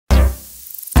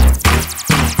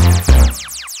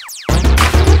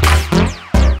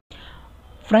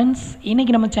Friends,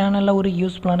 இன்றைக்கி நம்ம சேனலில் ஒரு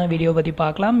யூஸ்ஃபுல்லான வீடியோ பற்றி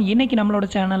பார்க்கலாம். இன்றைக்கி நம்மளோட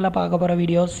சேனலில் பார்க்க போகிற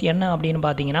வீடியோஸ் என்ன அப்படின்னு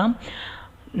பார்த்தீங்கன்னா,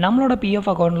 நம்மளோட பிஎஃப்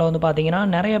அக்கௌண்ட்டில் வந்து பார்த்திங்கன்னா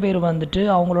நிறைய பேர் வந்துட்டு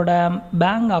அவங்களோட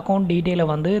பேங்க் அக்கௌண்ட் டீட்டெயிலை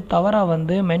வந்து தவறாக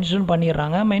வந்து மென்ஷன்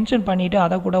பண்ணிடுறாங்க. மென்ஷன் பண்ணிவிட்டு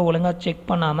அதை கூட ஒழுங்காக செக்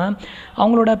பண்ணாமல்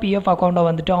அவங்களோட பிஎஃப் அக்கௌண்ட்டை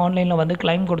வந்துட்டு ஆன்லைனில் வந்து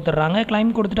கிளைம் கொடுத்துட்றாங்க.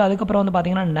 கிளைம் கொடுத்துட்டு அதுக்கப்புறம் வந்து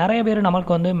பார்த்திங்கன்னா நிறைய பேர்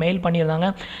நமக்கு வந்து மெயில் பண்ணியிருந்தாங்க,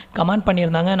 கமெண்ட்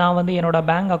பண்ணியிருந்தாங்க. நான் வந்து என்னோடய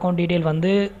பேங்க் அக்கௌண்ட் டீட்டெயில்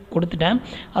வந்து கொடுத்துட்டேன்,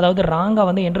 அதாவது ராங்காக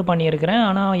வந்து என்ட்ரு பண்ணியிருக்கிறேன்.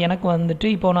 ஆனால் எனக்கு வந்துட்டு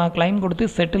இப்போது நான் கிளைம் கொடுத்து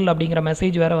செட்டில் அப்படிங்கிற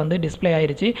மெசேஜ் வேறு வந்து டிஸ்பிளே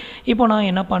ஆயிடுச்சு. இப்போ நான்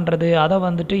என்ன பண்ணுறது, அதை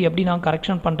வந்துட்டு எப்படி நான்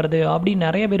கரெக்ஷன் பண்ணுறது அப்படின்னு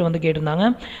நிறைய பேர் வந்து கேட்டிருந்தாங்க.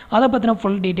 அதை பற்றின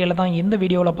ஃபுல் டீட்டெயிலை தான் இந்த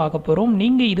வீடியோவில் பார்க்க போகிறோம்.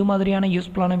 நீங்கள் இது மாதிரியான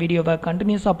யூஸ்ஃபுல்லான வீடியோவை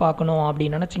கண்டினியூஸாக பார்க்கணும்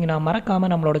அப்படின்னு நினச்சிங்கன்னா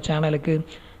மறக்காமல் நம்மளோட சேனலுக்கு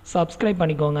சப்ஸ்கிரைப்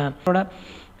பண்ணிக்கோங்க.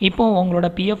 இப்போது உங்களோட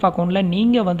பிஎஃப் அக்கௌண்ட்டில்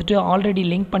நீங்கள் வந்துட்டு ஆல்ரெடி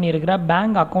லிங்க் பண்ணியிருக்கிற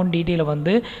பேங்க் அக்கௌண்ட் டீட்டெயிலை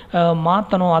வந்து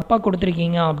மாற்றணும் அப்பா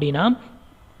கொடுத்துருக்கீங்க அப்படின்னா,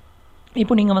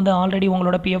 இப்போ நீங்கள் வந்து ஆல்ரெடி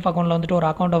உங்களோட பிஎஃப் அக்கௌண்ட்டில் வந்துட்டு ஒரு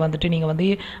அக்கௌண்ட்டை வந்துட்டு நீங்கள் வந்து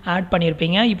ஆட்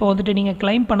பண்ணியிருப்பீங்க. இப்போ வந்துட்டு நீங்கள்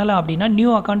கிளைம் பண்ணலை அப்படின்னா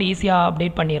நியூ அக்கௌண்ட் ஈஸியாக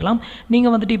அப்டேட் பண்ணிடலாம்.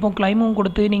 நீங்கள் வந்துட்டு இப்போ கிளைமும்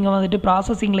கொடுத்து நீங்கள் வந்துட்டு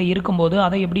ப்ராசஸிங்கில் இருக்கும்போது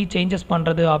அதை எப்படி சேஞ்சஸ்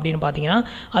பண்ணுறது அப்படின்னு பார்த்தீங்கன்னா,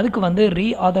 அதுக்கு வந்து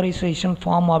ஆத்தரைசேஷன்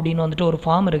ஃபார்ம் அப்படின்னு வந்துட்டு ஒரு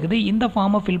ஃபார்ம் இருக்குது. இந்த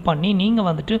ஃபார்மை ஃபில் பண்ணி நீங்கள்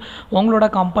வந்துட்டு உங்களோட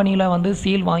கம்பெனியில் வந்து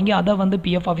சீல் வாங்கி அதை வந்து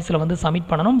பிஎஃப் ஆஃபீஸில் வந்து சப்மிட்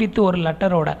பண்ணணும் வித் ஒரு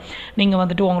லெட்டரோட. நீங்கள்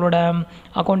வந்துட்டு உங்களோட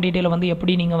அக்கௌண்ட் டீட்டெயிலை வந்து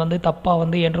எப்படி நீங்கள் வந்து தப்பாக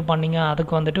வந்து என்ட்ரு பண்ணீங்க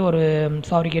அதுக்கு வந்துட்டு ஒரு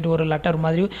சாரி கேட்டு ஒரு லெட்டர்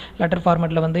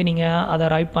ஃபார்மேட்டில் வந்து நீங்கள் அதை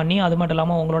ரைட் பண்ணி, அது மட்டும்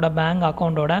இல்லாமல் உங்களோட பேங்க்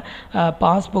அக்கௌண்ட்டோட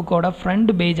பாஸ்புக்கோட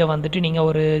ஃப்ரண்ட் பேஜை வந்துட்டு நீங்கள்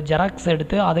ஒரு ஜெராக்ஸ்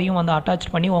எடுத்து அதையும் வந்து அட்டாச்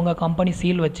பண்ணி உங்கள் கம்பெனி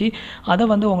சீல் வச்சு அதை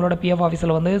வந்து உங்களோட பிஎஃப்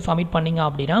ஆஃபீஸில் வந்து சப்மிட் பண்ணிங்க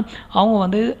அப்படின்னா அவங்க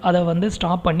வந்து அதை வந்து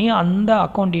ஸ்டாப் பண்ணி அந்த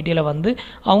அக்கௌண்ட் டீட்டெயிலை வந்து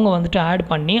அவங்க வந்துட்டு ஆட்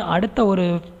பண்ணி அடுத்த ஒரு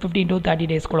 15 to 30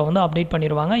 டேஸ்க்குள்ளே வந்து அப்டேட்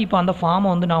பண்ணிடுவாங்க. இப்போ அந்த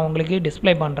ஃபார்மை வந்து நான் உங்களுக்கு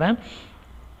டிஸ்பிளே பண்ணுறேன்.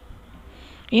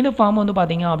 இந்த ஃபார்ம் வந்து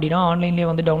பார்த்திங்க அப்படின்னா ஆன்லைன்லேயே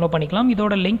வந்து டவுன்லோட் பண்ணிக்கலாம்.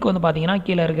 இதோட லிங்க் வந்து பார்த்திங்கன்னா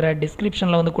கீழே இருக்கிற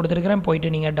டிஸ்கிரிப்ஷனில் வந்து கொடுத்துருக்கிறேன்,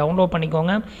 போயிட்டு நீங்கள் டவுன்லோட்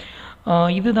பண்ணிக்கோங்க.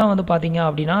 இதுதான் வந்து பார்த்திங்க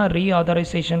அப்படின்னா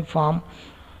ஆத்தரைசேஷன் ஃபார்ம்.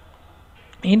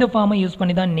 இந்த ஃபார்மை யூஸ்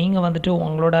பண்ணி தான் நீங்கள் வந்துட்டு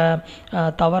உங்களோட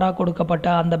தவறாக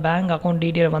கொடுக்கப்பட்ட அந்த பேங்க் அக்கௌண்ட்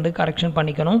டீட்டெயிலை வந்து கரெக்ஷன்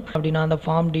பண்ணிக்கணும். அப்படின்னா அந்த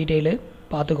ஃபார்ம் டீட்டெயிலு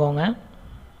பார்த்துக்கோங்க.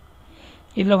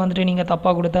 இதில் வந்துட்டு நீங்கள்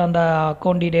தப்பாக கொடுத்த அந்த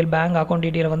அக்கௌண்ட் டீட்டெயில் பேங்க் அக்கௌண்ட்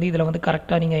டீட்டெயிலை வந்து இதில் வந்து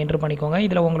கரெக்டாக நீங்கள் என்ட்ரு பண்ணிக்கோங்க.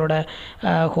 இதில் உங்களோட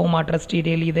ஹோம் அட்ரஸ்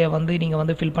டீட்டெயில் இதை வந்து நீங்கள்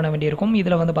வந்து ஃபில் பண்ண வேண்டியிருக்கும்.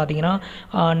 இதில் வந்து பார்த்தீங்கன்னா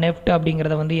நெஃப்ட்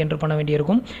அப்படிங்கிறத வந்து என்ட்ரு பண்ண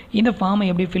வேண்டியிருக்கும். இந்த ஃபார்மை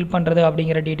எப்படி ஃபில் பண்ணுறது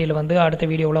அப்படிங்கிற டீட்டெயில் வந்து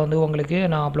அடுத்த வீடியோவில் வந்து உங்களுக்கு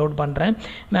நான் அப்லோட் பண்ணுறேன்.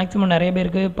 மேக்ஸிமம் நிறைய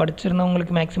பேருக்கு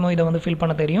படிச்சிருந்தவங்களுக்கு மேக்ஸிமம் இதை வந்து ஃபில்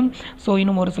பண்ண தெரியும். ஸோ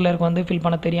இன்னும் ஒரு சிலருக்கு வந்து ஃபில்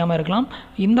பண்ண தெரியாமல் இருக்கலாம்.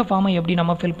 இந்த ஃபார்மை எப்படி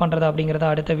நம்ம ஃபில் பண்ணுறது அப்படிங்கிறத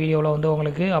அடுத்த வீடியோவில் வந்து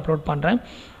உங்களுக்கு அப்லோட் பண்ணுறேன்,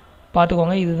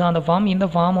 பார்த்துக்கோங்க. இதுதான் அந்த ஃபார்ம். இந்த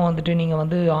ஃபார்மை வந்துட்டு நீங்கள்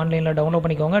வந்து ஆன்லைனில் டவுன்லோட்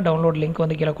பண்ணிக்கோங்க. டவுன்லோட் லிங்க்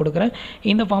வந்து கீழே கொடுக்குறேன்.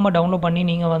 இந்த ஃபார்மை டவுன்லோட் பண்ணி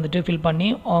நீங்கள் வந்துட்டு ஃபில் பண்ணி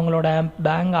அவங்களோட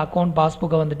பேங்க் அக்கௌண்ட்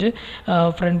பாஸ்புக்கை வந்துட்டு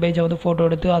ஃப்ரண்ட் பேஜை வந்து ஃபோட்டோ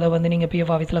எடுத்து அதை வந்து நீங்கள்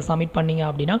பிஎஃப் ஆஃபீஸில் சப்மிட் பண்ணிங்க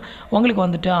அப்படின்னா உங்களுக்கு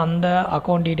வந்துட்டு அந்த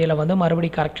அக்கௌண்ட் டீட்டெயிலை வந்து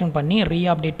மறுபடியும் கரெக்ஷன் பண்ணி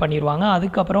அப்டேட் பண்ணிடுவாங்க.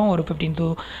 அதுக்கப்புறம் ஒரு 15 to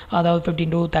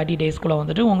 30 டேஸ்க்குள்ளே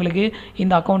வந்துட்டு உங்களுக்கு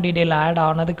இந்த அக்கௌண்ட் டீட்டெயில் ஆட்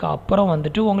ஆனதுக்கு அப்புறம்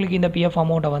வந்துட்டு உங்களுக்கு இந்த பிஎஃப்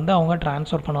அமௌண்ட்டை வந்து அவங்க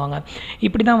ட்ரான்ஸ்ஃபர் பண்ணுவாங்க.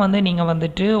 இப்படி தான் வந்து நீங்கள்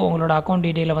வந்துட்டு உங்களோட அக்கௌண்ட்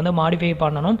டீட்டெயிலை வந்து மாடிஃபை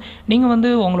பண்ணணும். நீங்கள் வந்து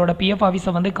உங்களோட பிஎஃப்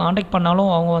ஆஃபீஸை வந்து காண்டாக்ட்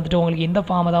பண்ணாலும் அவங்க வந்துட்டு உங்களுக்கு இந்த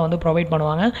ஃபார்மை தான் வந்து ப்ரொவைட்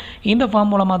பண்ணுவாங்க. இந்த ஃபார்ம்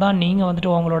மூலமாக தான் நீங்கள்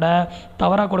வந்துட்டு உங்களோட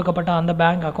தவறாக கொடுக்கப்பட்ட அந்த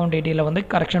பேங்க் அக்கௌண்ட் டீட்டெயிலை வந்து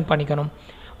கரெக்ஷன் பண்ணிக்கணும்.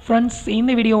 ஃப்ரெண்ட்ஸ்,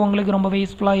 இந்த வீடியோ உங்களுக்கு ரொம்பவே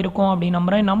யூஸ்ஃபுல்லாக இருக்கும் அப்படின்னு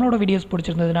நம்புகிறேன். நம்மளோட வீடியோஸ்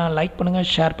பிடிச்சிருந்ததுன்னா லைக்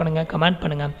பண்ணுங்கள், ஷேர் பண்ணுங்கள், கமெண்ட்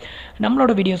பண்ணுங்கள்.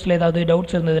 நம்மளோட வீடியோஸில் ஏதாவது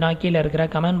டவுட்ஸ் இருந்ததுன்னா கீழே இருக்கிற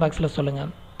கமெண்ட் பாக்ஸில்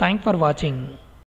சொல்லுங்கள். தேங்க்ஸ் ஃபார் வாட்சிங்.